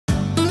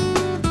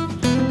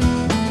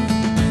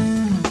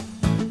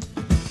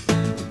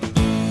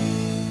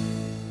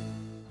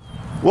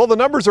Well, the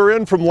numbers are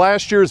in from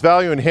last year's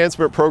value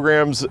enhancement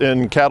programs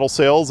in cattle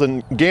sales.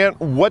 And Gant,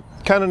 what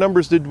kind of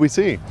numbers did we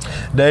see?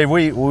 Dave,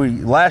 we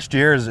last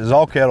year, as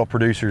all cattle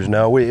producers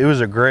know, it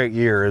was a great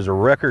year. It was a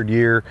record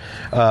year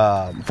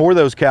for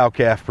those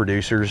cow-calf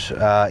producers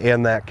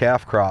in that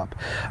calf crop.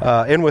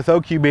 And with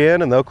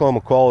OQBN and the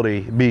Oklahoma Quality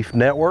Beef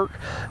Network,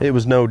 it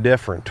was no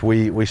different.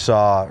 We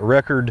saw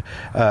record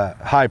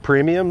high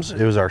premiums.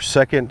 It was our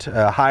second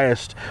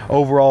highest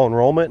overall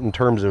enrollment in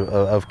terms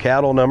of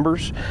cattle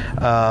numbers.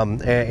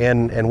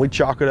 And we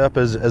chalk it up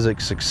as a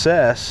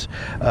success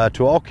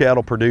to all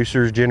cattle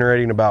producers,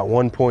 generating about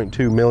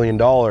 $1.2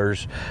 million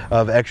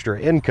of extra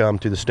income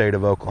to the state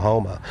of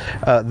Oklahoma.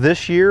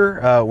 This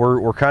year,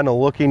 we're kind of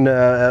looking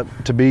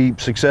to be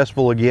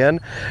successful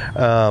again.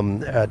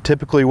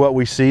 Typically what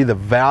we see, the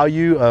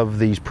value of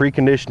these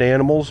preconditioned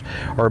animals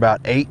are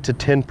about 8 to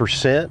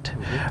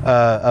 10%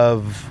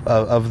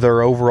 of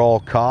their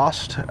overall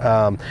cost.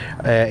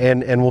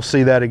 And we'll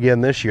see that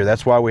again this year.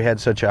 That's why we had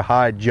such a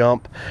high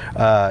jump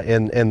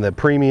in the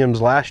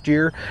premiums last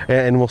year,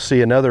 and we'll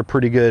see another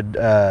pretty good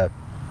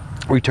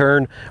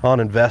return on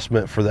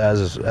investment for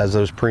as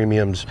those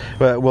premiums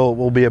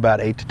will be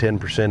about 8 to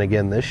 10%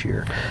 again this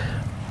year.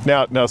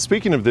 Now,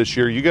 speaking of this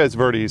year, you guys have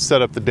already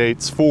set up the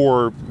dates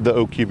for the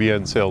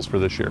OQBN sales for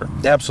this year.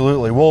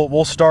 Absolutely.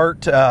 We'll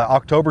start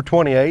October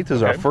 28th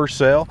is our first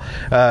sale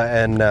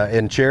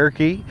in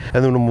Cherokee,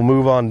 and then we'll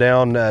move on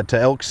down to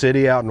Elk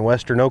City out in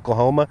western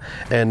Oklahoma.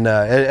 And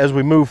as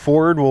we move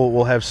forward,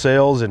 we'll have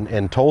sales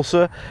in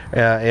Tulsa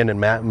and in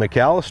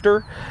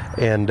McAllister,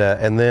 and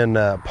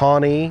then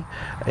Pawnee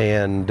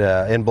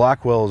and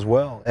Blackwell as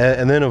well.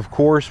 And then, of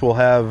course, we'll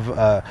have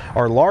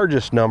our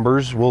largest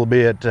numbers will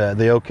be at the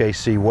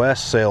OKC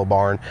West sale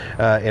barn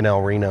in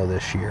El Reno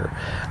this year.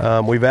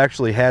 We've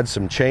actually had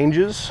some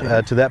changes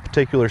to that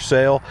particular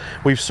sale.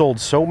 We've sold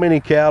so many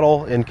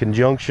cattle in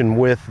conjunction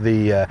with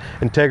the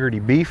Integrity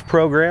Beef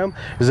program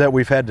is that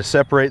we've had to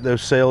separate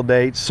those sale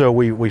dates. So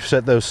we've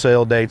set those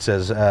sale dates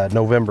as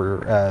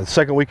November,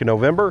 second week of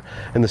November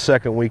and the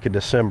second week of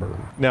December.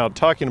 Now,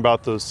 talking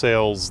about those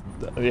sales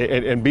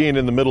and being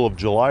in the middle of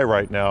July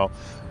right now,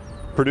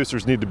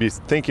 producers need to be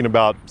thinking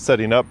about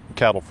setting up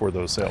cattle for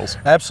those sales.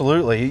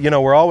 Absolutely. You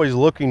know, we're always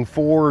looking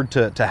forward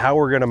to how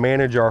we're going to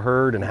manage our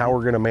herd and how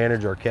we're going to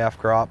manage our calf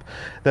crop.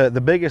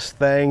 The biggest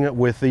thing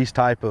with these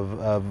type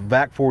of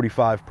VAC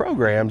 45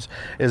 programs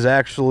is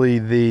actually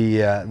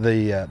the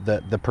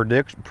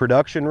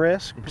production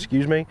risk,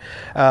 excuse me,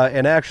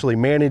 and actually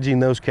managing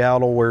those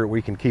cattle where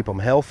we can keep them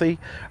healthy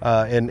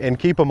and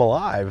keep them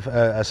alive,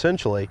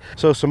 essentially.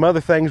 So some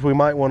other things we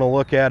might want to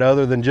look at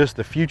other than just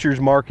the futures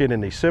market in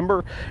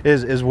December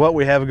is what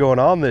we have going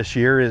on this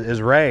year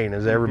is rain,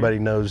 as everybody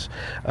knows,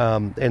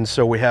 and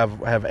so we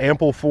have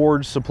ample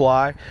forage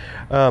supply.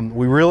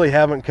 We really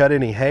haven't cut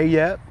any hay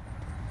yet,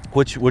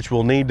 which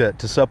we'll need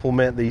to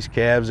supplement these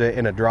calves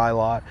in a dry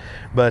lot,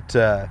 but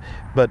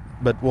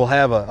we'll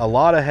have a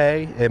lot of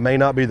hay. It may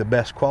not be the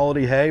best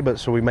quality hay, but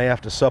so we may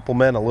have to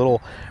supplement a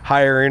little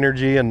higher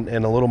energy and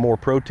a little more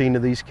protein to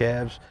these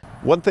calves.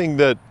 One thing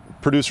that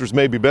producers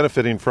may be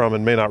benefiting from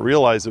and may not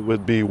realize it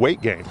would be weight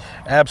gain.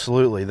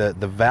 Absolutely.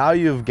 The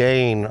value of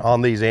gain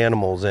on these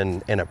animals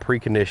in a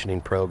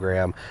preconditioning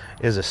program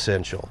is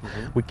essential.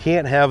 We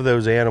can't have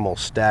those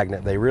animals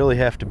stagnant. They really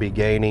have to be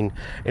gaining.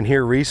 And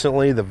here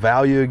recently, the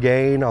value of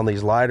gain on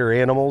these lighter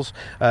animals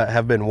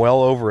have been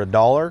well over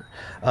 $1.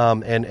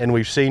 And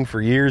we've seen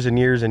for years and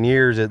years and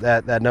years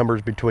that number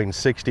is between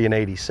 60 and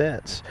 80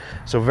 cents.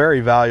 So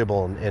very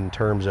valuable in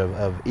terms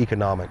of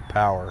economic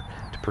power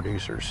to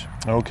producers.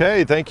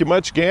 Okay, thank you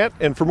much, Gant.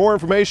 And for more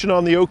information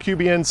on the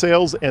OQBN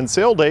sales and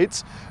sale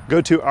dates,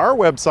 go to our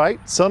website,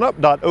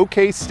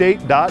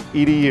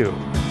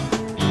 sunup.okstate.edu.